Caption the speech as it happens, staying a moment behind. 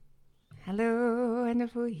Hello,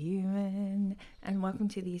 wonderful human, and welcome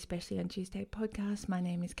to the Especially on Tuesday podcast. My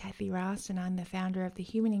name is Kathy Rouse, and I'm the founder of the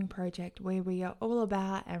Humaning Project, where we are all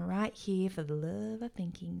about and right here for the love of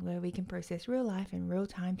thinking, where we can process real life in real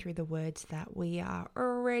time through the words that we are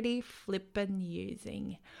already flippin'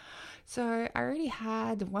 using. So I already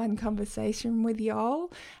had one conversation with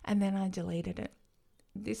y'all, and then I deleted it.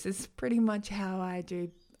 This is pretty much how I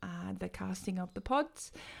do the casting of the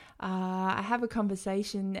pods. I have a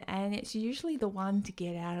conversation and it's usually the one to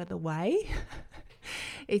get out of the way.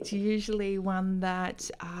 It's usually one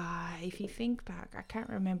that, if you think back, I can't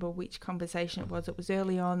remember which conversation it was. It was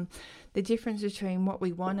early on. The difference between what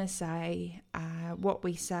we want to say, what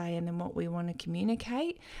we say, and then what we want to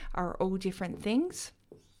communicate are all different things.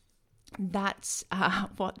 That's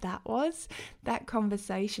what that was. That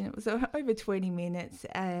conversation, it was over 20 minutes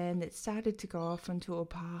and it started to go off onto a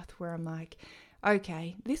path where I'm like,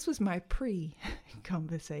 okay, this was my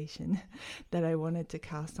pre-conversation that I wanted to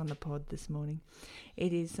cast on the pod this morning.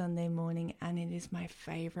 It is Sunday morning and it is my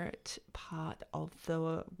favorite part of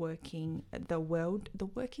the working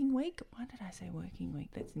week. Why did I say working week?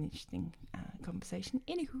 That's an interesting conversation.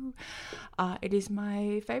 Anywho, it is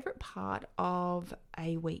my favorite part of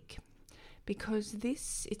a week. Because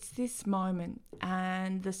it's this moment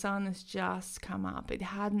and the sun has just come up. It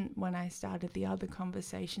hadn't when I started the other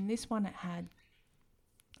conversation. This one it had.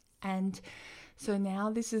 And so now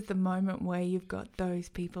this is the moment where you've got those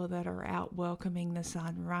people that are out welcoming the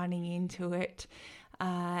sun, running into it.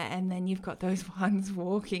 And then you've got those ones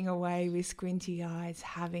walking away with squinty eyes,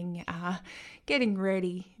 getting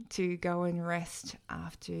ready to go and rest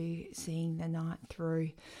after seeing the night through.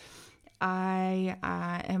 I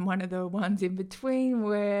am one of the ones in between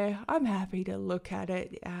where I'm happy to look at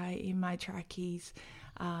it in my trackies,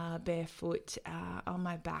 barefoot on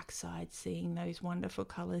my backside, seeing those wonderful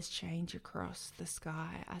colours change across the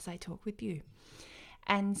sky as I talk with you.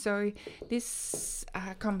 And so this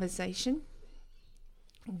conversation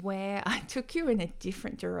where I took you in a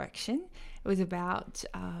different direction, it was about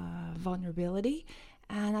vulnerability.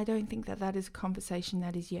 And I don't think that is a conversation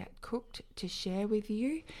that is yet cooked to share with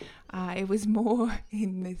you. It was more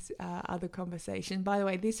in this other conversation. By the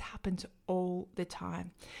way, this happens all the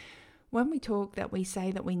time. When we talk, that we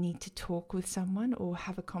say that we need to talk with someone or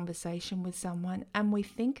have a conversation with someone, and we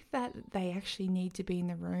think that they actually need to be in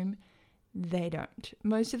the room, they don't.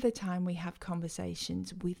 Most of the time we have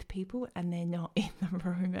conversations with people and they're not in the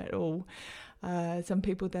room at all. Some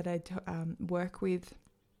people that I work with,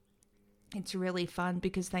 it's really fun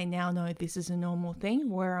because they now know this is a normal thing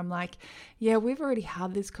where I'm like, yeah, we've already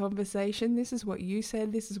had this conversation. This is what you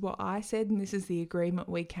said. This is what I said. And this is the agreement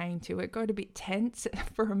we came to. It got a bit tense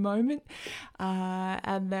for a moment.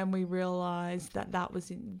 And then we realized that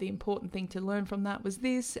was the important thing to learn from that was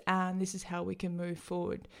this. And this is how we can move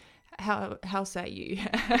forward. How say you?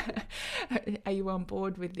 Are you on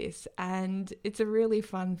board with this? And it's a really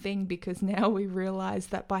fun thing because now we realize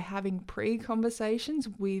that by having pre-conversations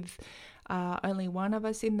with only one of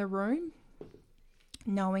us in the room,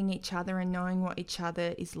 knowing each other and knowing what each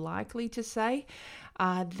other is likely to say,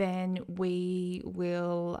 then we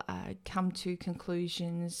will come to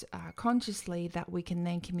conclusions consciously that we can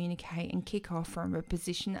then communicate and kick off from a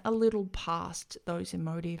position a little past those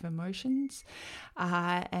emotions,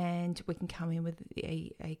 and we can come in with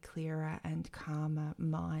a clearer and calmer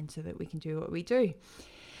mind so that we can do what we do.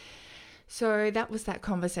 So that was that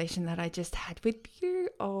conversation that I just had with you,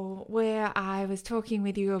 where I was talking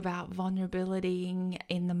with you about vulnerability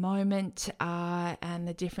in the moment and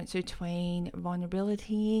the difference between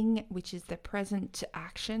vulnerabilitying, which is the present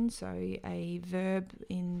action, so a verb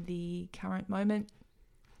in the current moment,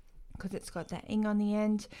 because it's got that ing on the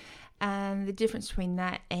end, and the difference between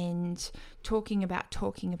that and talking about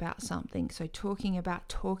something. So talking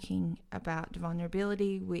about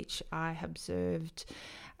vulnerability, which I observed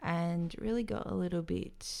and really got a little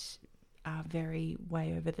bit very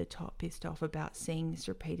way over the top, pissed off about seeing this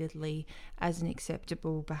repeatedly as an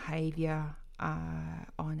acceptable behaviour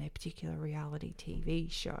on a particular reality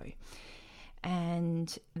TV show.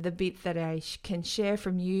 And the bit that I can share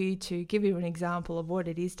from you to give you an example of what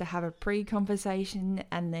it is to have a pre-conversation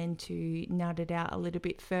and then to nut it out a little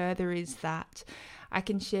bit further is that I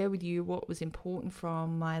can share with you what was important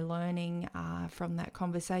from my learning from that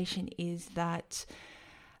conversation is that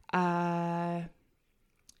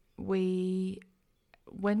when we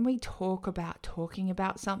talk about talking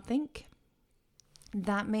about something,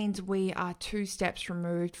 that means we are 2 steps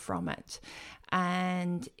removed from it.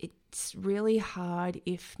 And it's really hard,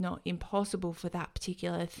 if not impossible, for that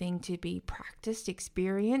particular thing to be practiced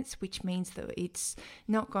experience, which means that it's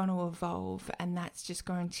not going to evolve, and that's just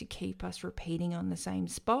going to keep us repeating on the same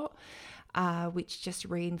spot. which just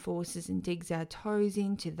reinforces and digs our toes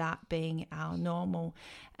into that being our normal.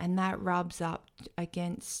 And that rubs up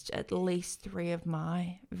against at least 3 of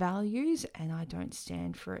my values, and I don't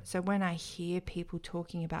stand for it. So when I hear people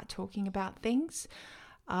talking about things,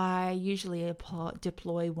 I usually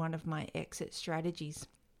deploy one of my exit strategies.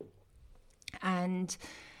 And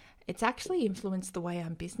it's actually influenced the way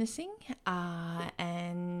I'm businessing,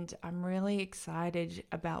 and I'm really excited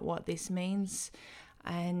about what this means.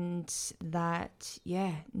 And that,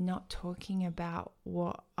 not talking about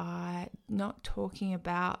what I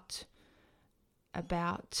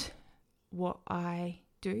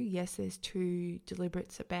do. Yes, there's 2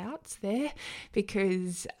 deliberate abouts there,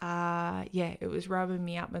 because it was rubbing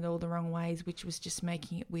me up in all the wrong ways, which was just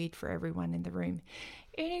making it weird for everyone in the room.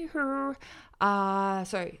 Anywho,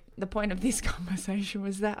 so the point of this conversation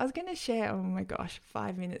was that I was going to share,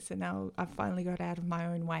 5 minutes, and now I finally got out of my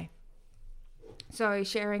own way. So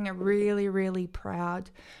sharing a really, really proud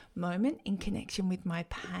moment in connection with my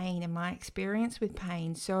pain and my experience with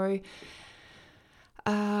pain. So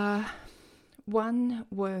one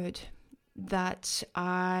word that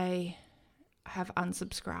I have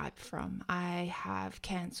unsubscribed from, I have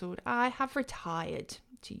cancelled, I have retired,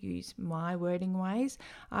 to use my wording ways.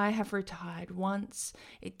 I have retired once.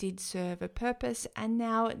 It did serve a purpose, and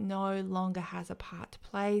now it no longer has a part to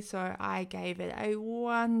play. So I gave it a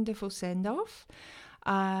wonderful send-off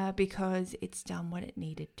because it's done what it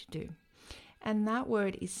needed to do. And that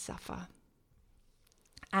word is suffer.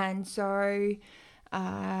 And so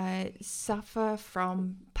suffer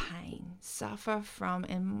from pain,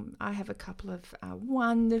 and I have a couple of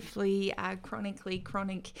wonderfully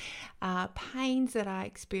chronic pains that I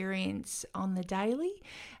experience on the daily.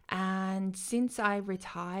 And since I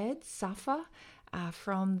retired, suffer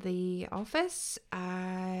from the office,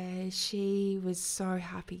 she was so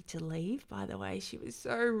happy to leave, by the way. She was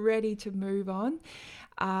so ready to move on.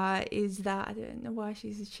 I don't know why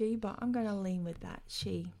she's a she, but I'm going to lean with that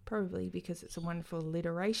she, probably because it's a wonderful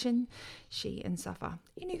alliteration, she and suffer.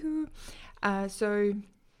 Anywho,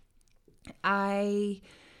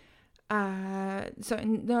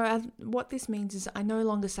 what this means is I no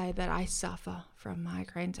longer say that I suffer from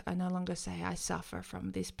migraines. I no longer say I suffer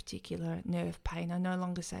from this particular nerve pain. I no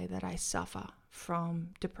longer say that I suffer from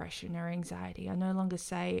depression or anxiety. I no longer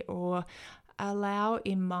say or allow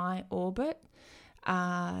in my orbit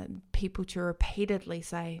people to repeatedly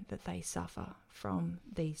say that they suffer from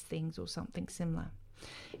these things or something similar.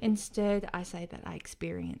 Instead, I say that I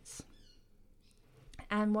experience.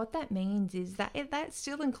 And what that means is that that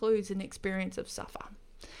still includes an experience of suffer.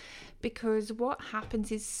 Because what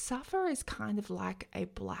happens is suffer is kind of like a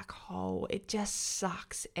black hole. It just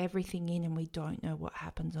sucks everything in, and we don't know what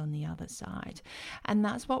happens on the other side. And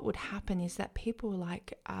that's what would happen, is that people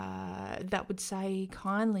that would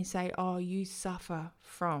kindly say, oh, you suffer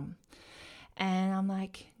from. And I'm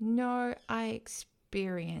like, no, I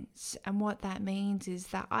experience. And what that means is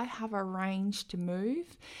that I have a range to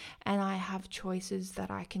move, and I have choices that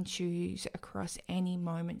I can choose across any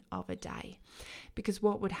moment of a day. Because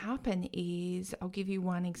what would happen is, I'll give you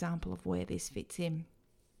one example of where this fits in.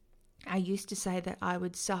 I used to say that I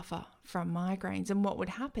would suffer from migraines, and what would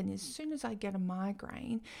happen is, as soon as I get a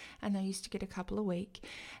migraine, and I used to get a couple a week,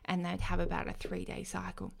 and they'd have about a 3-day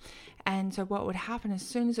cycle. And so what would happen, as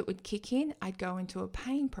soon as it would kick in, I'd go into a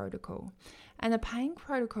pain protocol. And a pain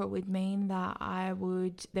protocol would mean that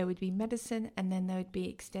there would be medicine, and then there would be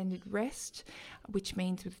extended rest, which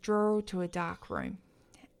means withdrawal to a dark room.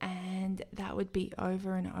 And that would be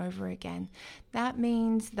over and over again. That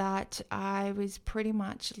means that I was pretty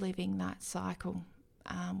much living that cycle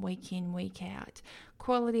week in, week out.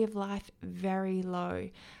 Quality of life very low.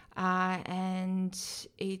 And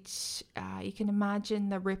it's you can imagine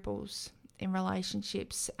the ripples in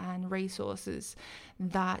relationships and resources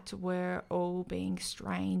that were all being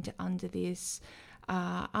strained under this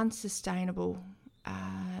unsustainable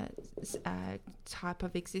type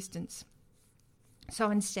of existence. So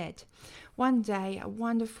instead, one day, a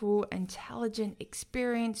wonderful, intelligent,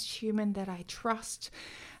 experienced human that I trust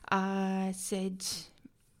said,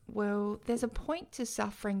 well, there's a point to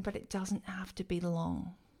suffering, but it doesn't have to be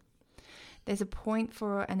long. There's a point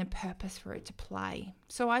and a purpose for it to play.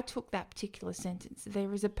 So I took that particular sentence,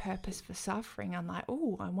 there is a purpose for suffering. I'm like,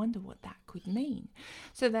 oh, I wonder what that could mean.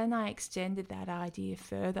 So then I extended that idea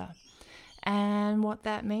further. And what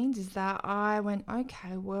that means is that I went,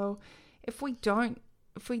 okay, well, if we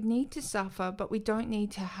need to suffer, but we don't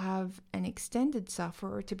need to have an extended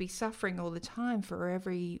suffer or to be suffering all the time for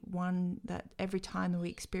every time that we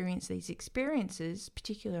experience these experiences,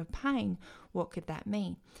 particular pain, what could that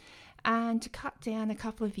mean? And to cut down a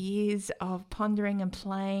couple of years of pondering and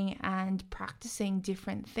playing and practicing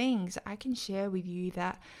different things, I can share with you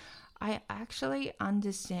that I actually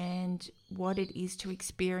understand what it is to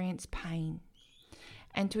experience pain,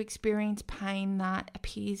 and to experience pain that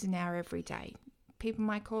appears in our everyday. People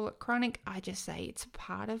might call it chronic. I just say it's a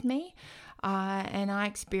part of me, and I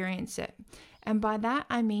experience it. And by that,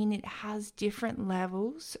 I mean it has different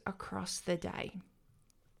levels across the day.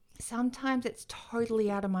 Sometimes it's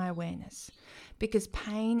totally out of my awareness because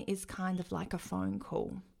pain is kind of like a phone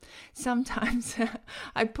call. Sometimes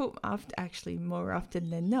more often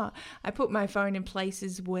than not, I put my phone in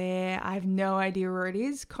places where I have no idea where it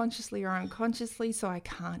is, consciously or unconsciously, so I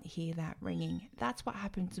can't hear that ringing. That's what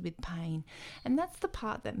happens with pain. And that's the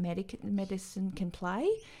part that medicine can play.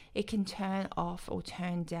 It can turn off or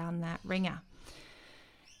turn down that ringer.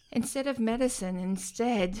 Instead,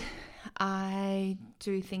 I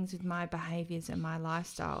do things with my behaviors and my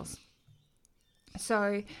lifestyles.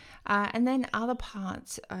 So, and then other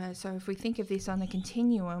parts, so if we think of this on a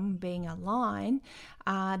continuum being a line,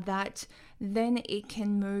 that then it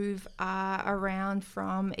can move around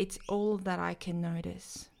from it's all that I can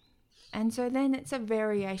notice. And so then it's a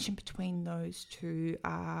variation between those two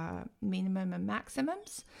minimum and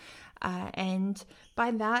maximums. And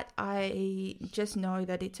by that, I just know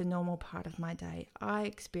that it's a normal part of my day. I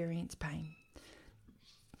experience pain.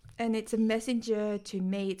 And it's a messenger to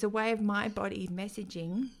me. It's a way of my body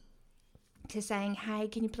messaging to saying, hey,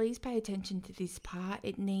 can you please pay attention to this part?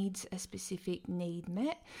 It needs a specific need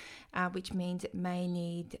met, which means it may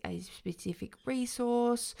need a specific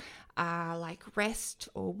resource like rest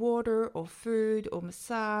or water or food or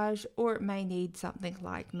massage, or it may need something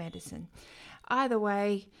like medicine. Either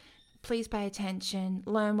way, please pay attention,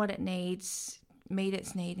 learn what it needs, meet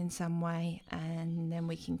its need in some way, and then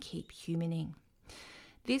we can keep humaning.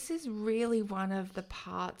 This is really one of the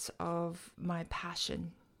parts of my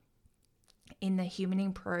passion in the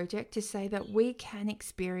Humaning Project, to say that we can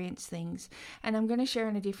experience things. And I'm going to share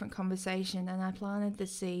in a different conversation, and I planted the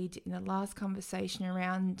seed in the last conversation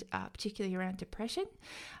around, particularly around depression,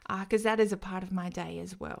 because that is a part of my day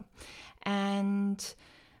as well. And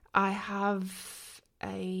I have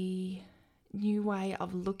a new way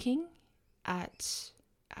of looking at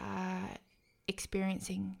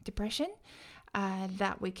experiencing depression,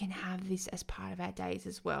 that we can have this as part of our days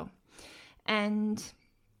as well. And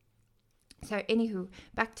so anywho,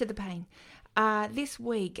 back to the pain. This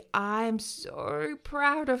week, I'm so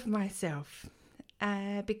proud of myself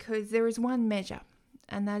because there is one measure,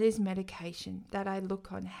 and that is medication, that I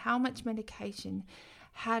look on. How much medication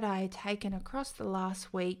had I taken across the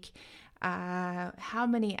last week? How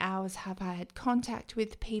many hours have I had contact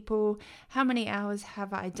with people? How many hours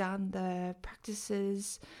have I done the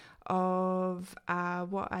practices of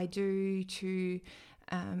what I do to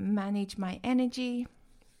manage my energy?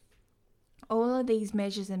 All of these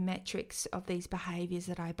measures and metrics of these behaviors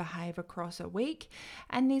that I behave across a week.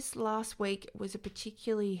 And this last week was a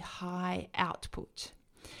particularly high output.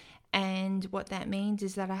 And what that means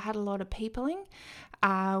is that I had a lot of peopling,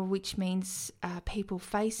 which means people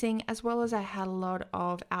facing, as well as I had a lot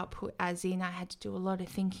of output, as in I had to do a lot of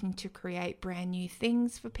thinking to create brand new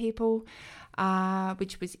things for people,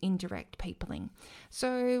 which was indirect peopling.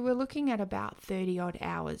 So we're looking at about 30 odd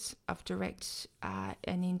hours of direct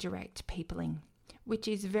and indirect peopling, which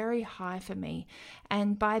is very high for me.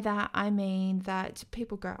 And by that, I mean that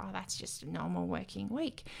people go, oh, that's just a normal working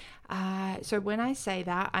week. So when I say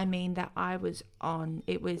that, I mean that I was on.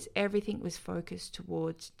 Everything was focused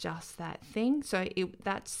towards just that thing. So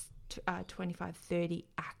that's 25, 30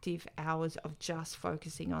 active hours of just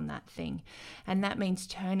focusing on that thing. And that means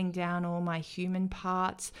turning down all my human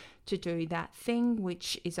parts to do that thing,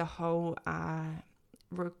 which is a whole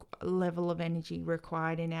level of energy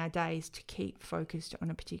required in our days to keep focused on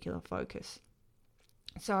a particular focus.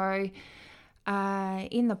 So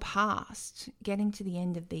in the past, getting to the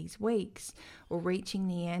end of these weeks, or reaching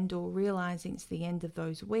the end, or realizing it's the end of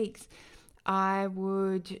those weeks, I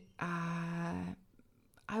would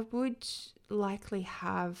likely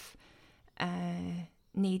have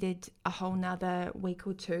needed a whole nother week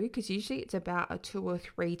or two, because usually it's about a 2 or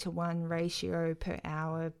 3 to 1 ratio per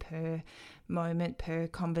hour, per moment, per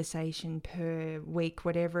conversation, per week,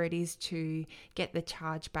 whatever it is, to get the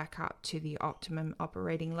charge back up to the optimum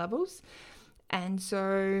operating levels. And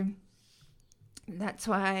so that's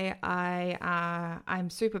why I'm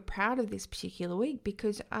super proud of this particular week,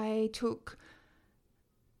 because I took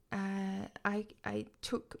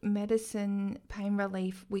medicine, pain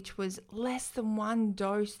relief, which was less than 1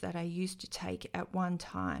 dose that I used to take at one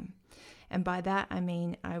time. And by that, I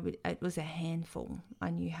mean, it was a handful. I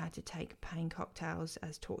knew how to take pain cocktails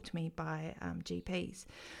as taught to me by GPs.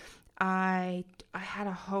 I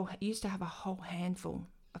used to have a whole handful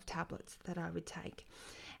of tablets that I would take.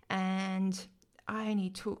 And I only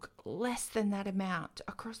took less than that amount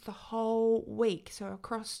across the whole week. So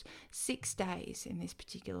across 6 days in this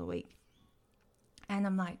particular week. And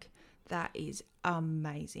I'm like, that is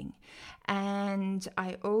amazing. And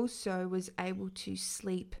I also was able to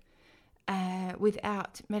sleep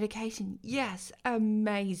without medication. Yes,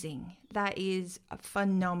 amazing. That is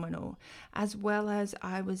phenomenal. As well as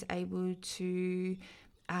I was able to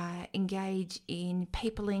engage in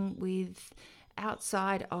peopling with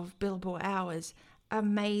outside of billable hours.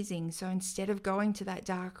 Amazing. So instead of going to that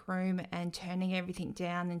dark room and turning everything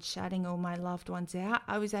down and shutting all my loved ones out,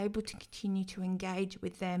 I was able to continue to engage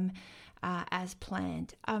with them as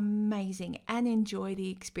planned. Amazing. And enjoy the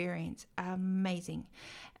experience. Amazing.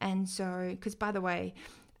 And so, because by the way,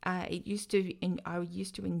 I used to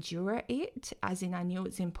endure it, as in I knew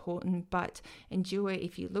it's important, but endure,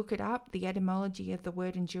 if you look it up, the etymology of the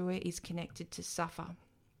word endure is connected to suffer.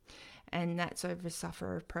 And that's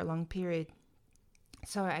suffer a prolonged period.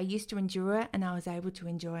 So I used to endure it, and I was able to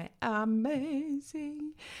enjoy it.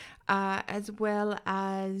 Amazing. As well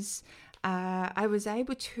as I was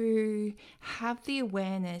able to have the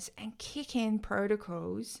awareness and kick in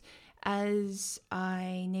protocols as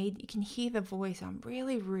I need. You can hear the voice. I'm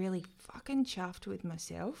really, really fucking chuffed with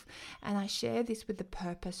myself. And I share this with the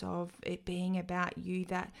purpose of it being about you,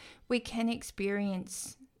 that we can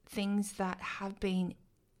experience things that have been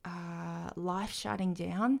life shutting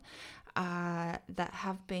down, that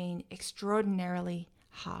have been extraordinarily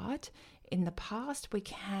hard in the past. We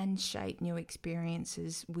can shape new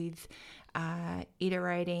experiences with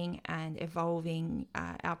iterating and evolving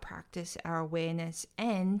our practice, our awareness,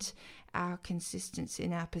 and our consistency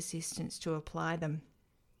and our persistence to apply them.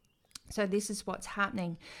 So this is what's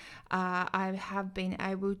happening. I have been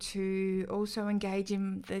able to also engage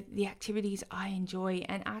in the activities I enjoy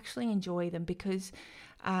and actually enjoy them because,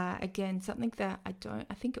 again, something that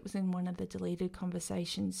I think it was in one of the deleted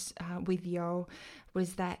conversations with Yo,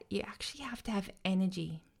 was that you actually have to have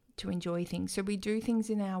energy to enjoy things. So we do things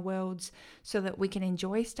in our worlds so that we can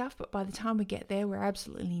enjoy stuff, but by the time we get there, we're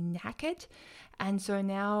absolutely knackered. And so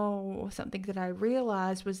now something that I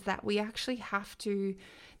realized was that we actually have to,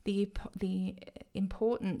 the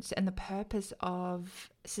importance and the purpose of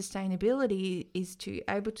sustainability is to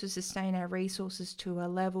able to sustain our resources to a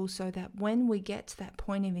level so that when we get to that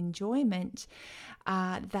point of enjoyment,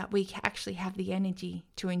 that we actually have the energy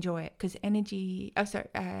to enjoy it. Because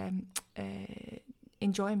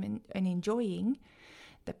enjoyment and enjoying,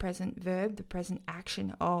 the present verb, the present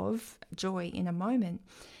action of joy in a moment,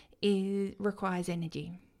 requires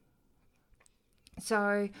energy.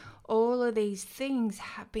 So all of these things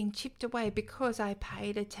have been chipped away because I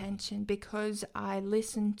paid attention, because I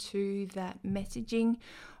listened to that messaging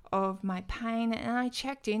of my pain, and I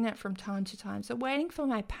checked in it from time to time. So waiting for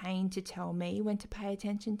my pain to tell me when to pay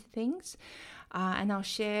attention to things. And I'll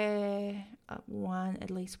share at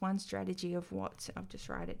least one strategy of what, I'll just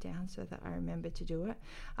write it down so that I remember to do it.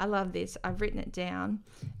 I love this. I've written it down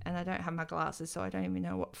and I don't have my glasses, so I don't even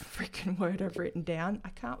know what freaking word I've written down. I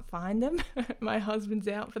can't find them. My husband's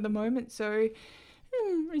out for the moment, so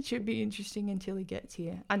it should be interesting until he gets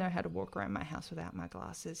here. I know how to walk around my house without my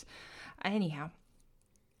glasses. Anyhow.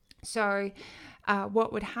 So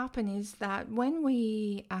what would happen is that when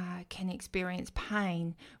we can experience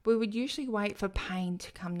pain, we would usually wait for pain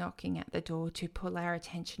to come knocking at the door to pull our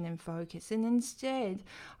attention and focus. And instead,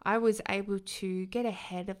 I was able to get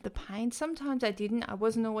ahead of the pain. Sometimes I didn't. I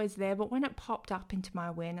wasn't always there. But when it popped up into my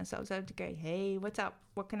awareness, I was able to go, hey, what's up?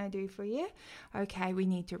 What can I do for you? Okay, we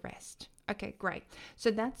need to rest. Okay, great.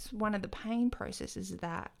 So that's one of the pain processes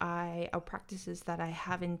or practices that I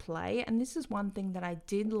have in play. And this is one thing that I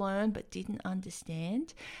did learn but didn't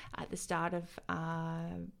understand at the start of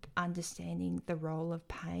understanding the role of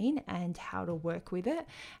pain and how to work with it.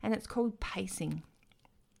 And it's called pacing.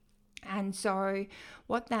 And so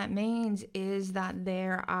what that means is that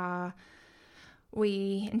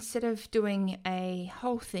instead of doing a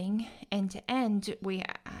whole thing end to end, we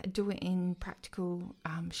do it in practical,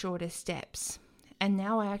 shorter steps. And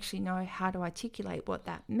now I actually know how to articulate what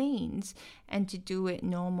that means and to do it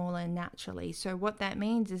normal and naturally. So what that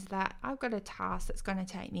means is that I've got a task that's going to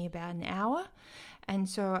take me about an hour. And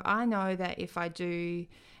so I know that if I do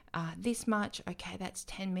this much, okay, that's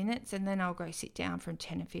 10 minutes, and then I'll go sit down for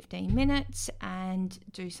 10 or 15 minutes and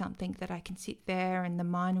do something that I can sit there and the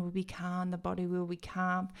mind will be calm, the body will be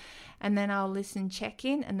calm, and then I'll listen, check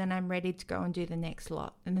in, and then I'm ready to go and do the next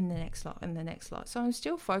lot, and then the next lot, and the next lot. So I'm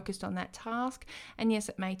still focused on that task, and yes,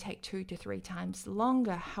 it may take 2 to 3 times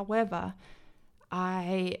longer. However,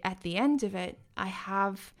 at the end of it, I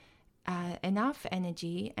have enough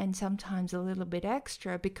energy and sometimes a little bit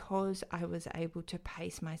extra because I was able to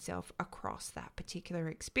pace myself across that particular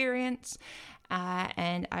experience,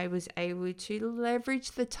 and I was able to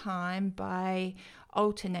leverage the time by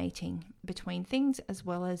alternating between things, as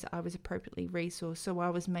well as I was appropriately resourced. So I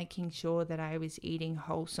was making sure that I was eating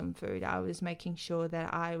wholesome food. I was making sure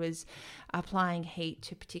that I was applying heat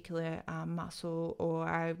to particular muscle, or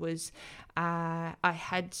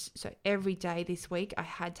so every day this week I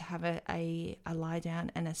had to have a lie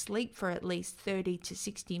down and a sleep for at least 30 to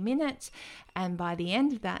 60 minutes. And by the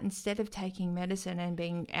end of that, instead of taking medicine and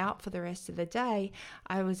being out for the rest of the day,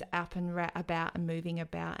 I was up and about and moving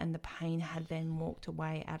about, and the pain had then walked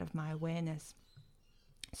away out of my awareness.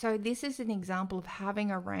 So this is an example of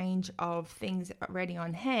having a range of things ready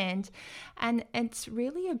on hand, and it's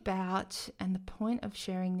really about, and the point of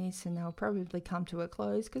sharing this, and I'll probably come to a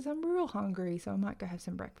close because I'm real hungry, so I might go have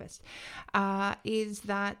some breakfast, is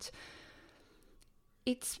that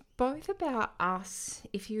it's both about us.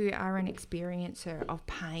 If you are an experiencer of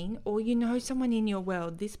pain, or you know someone in your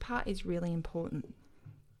world, this part is really important.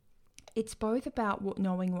 It's both about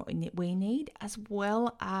knowing what we need, as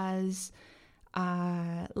well as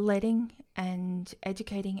letting and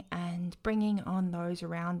educating and bringing on those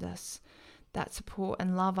around us that support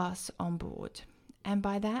and love us on board. And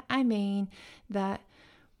by that I mean that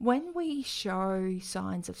when we show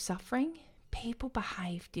signs of suffering, people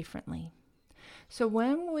behave differently. So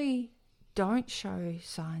when we don't show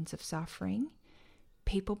signs of suffering,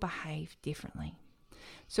 people behave differently.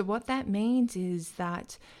 So what that means is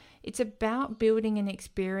that it's about building an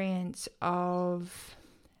experience of,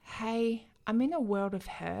 hey, I'm in a world of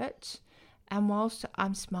hurt, and whilst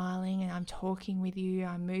I'm smiling and I'm talking with you,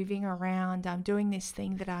 I'm moving around, I'm doing this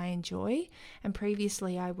thing that I enjoy, and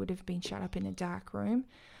previously I would have been shut up in a dark room,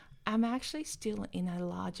 I'm actually still in a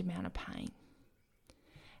large amount of pain.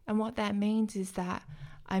 And what that means is that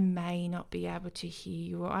I may not be able to hear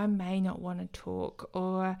you, or I may not want to talk,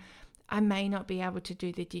 or I may not be able to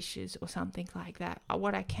do the dishes or something like that.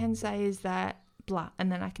 What I can say is that blah,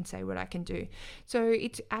 and then I can say what I can do. So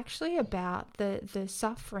it's actually about the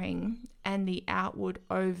suffering, and the outward,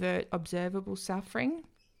 overt, observable suffering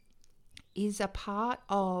is a part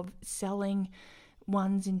of selling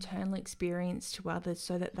one's internal experience to others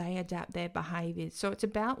so that they adapt their behaviors. So it's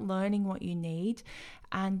about learning what you need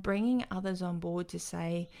and bringing others on board to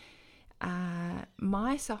say,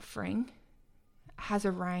 my suffering has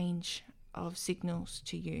a range of signals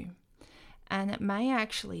to you. And it may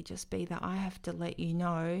actually just be that I have to let you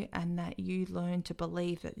know, and that you learn to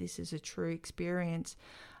believe that this is a true experience.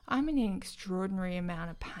 I'm in an extraordinary amount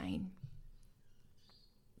of pain.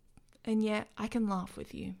 And yet I can laugh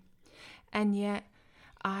with you. And yet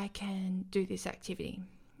I can do this activity.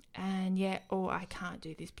 And yet, or I can't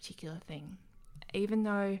do this particular thing. Even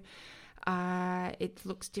though it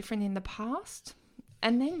looks different in the past.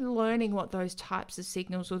 And then learning what those types of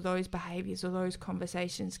signals or those behaviors or those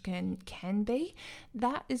conversations can be,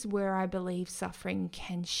 that is where I believe suffering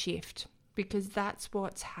can shift, because that's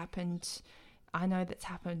what's happened. I know that's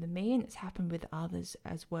happened to me, and it's happened with others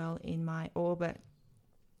as well in my orbit.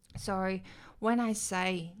 So when I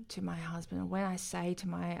say to my husband, or when I say to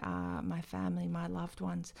my family, my loved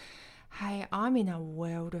ones, hey, I'm in a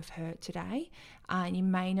world of hurt today. You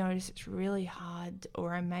may notice it's really hard,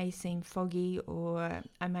 or I may seem foggy, or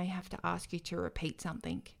I may have to ask you to repeat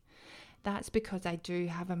something. That's because I do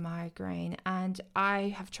have a migraine, and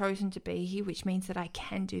I have chosen to be here, which means that I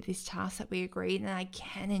can do this task that we agreed, and I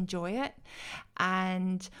can enjoy it.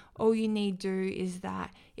 And all you need to do is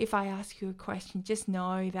that if I ask you a question, just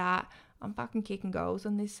know that I'm fucking kicking goals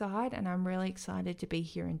on this side, and I'm really excited to be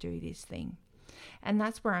here and do this thing. And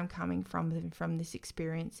that's where I'm coming from this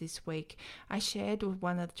experience this week. I shared with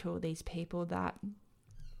one or two of these people that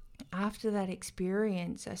after that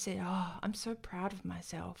experience, I said, oh, I'm so proud of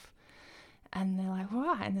myself. And they're like,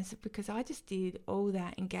 why? And I said, because I just did all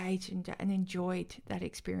that, engaged and enjoyed that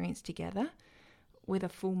experience together with a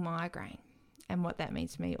full migraine. And what that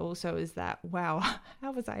means to me also is that, wow,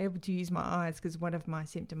 how was I able to use my eyes? Because one of my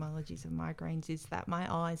symptomologies of migraines is that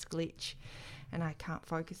my eyes glitch and I can't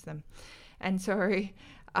focus them. And so they're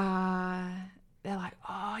like,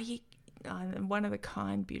 oh, one of the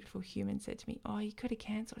kind, beautiful humans said to me, "Oh, you could have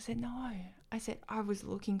cancelled." I said, "No." I said, "I was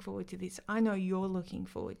looking forward to this. I know you're looking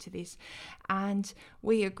forward to this. And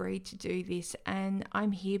we agreed to do this. And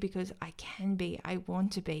I'm here because I can be. I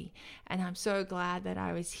want to be. And I'm so glad that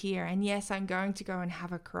I was here. And yes, I'm going to go and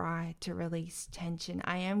have a cry to release tension.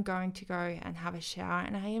 I am going to go and have a shower.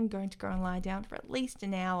 And I am going to go and lie down for at least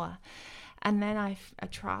an hour. And then I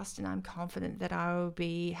trust and I'm confident that I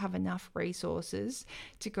will have enough resources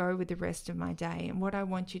to go with the rest of my day." And what I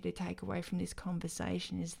want you to take away from this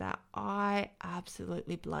conversation is that I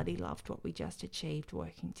absolutely bloody loved what we just achieved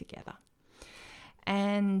working together.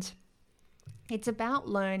 And it's about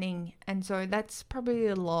learning. And so that's probably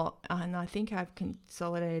a lot. And I think I've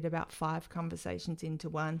consolidated about 5 conversations into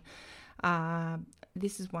one.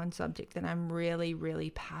 This is one subject that I'm really,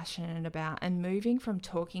 really passionate about, and moving from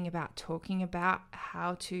talking about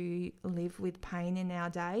how to live with pain in our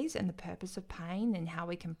days and the purpose of pain and how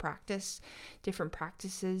we can practice different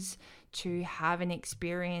practices to have an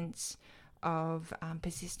experience of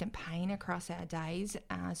persistent pain across our days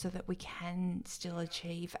so that we can still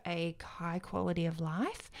achieve a high quality of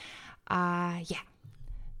life.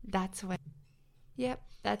 That's what. Yep,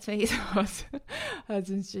 that's me.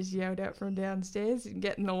 Husband's just yelled out from downstairs and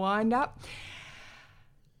getting the wind up.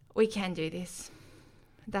 We can do this.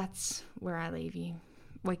 That's where I leave you.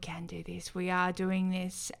 We can do this. We are doing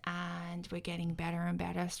this, and we're getting better and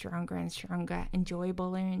better, stronger and stronger,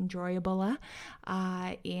 enjoyabler and enjoyabler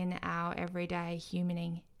in our everyday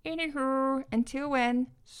humaning. Anywho, until when,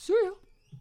 see ya.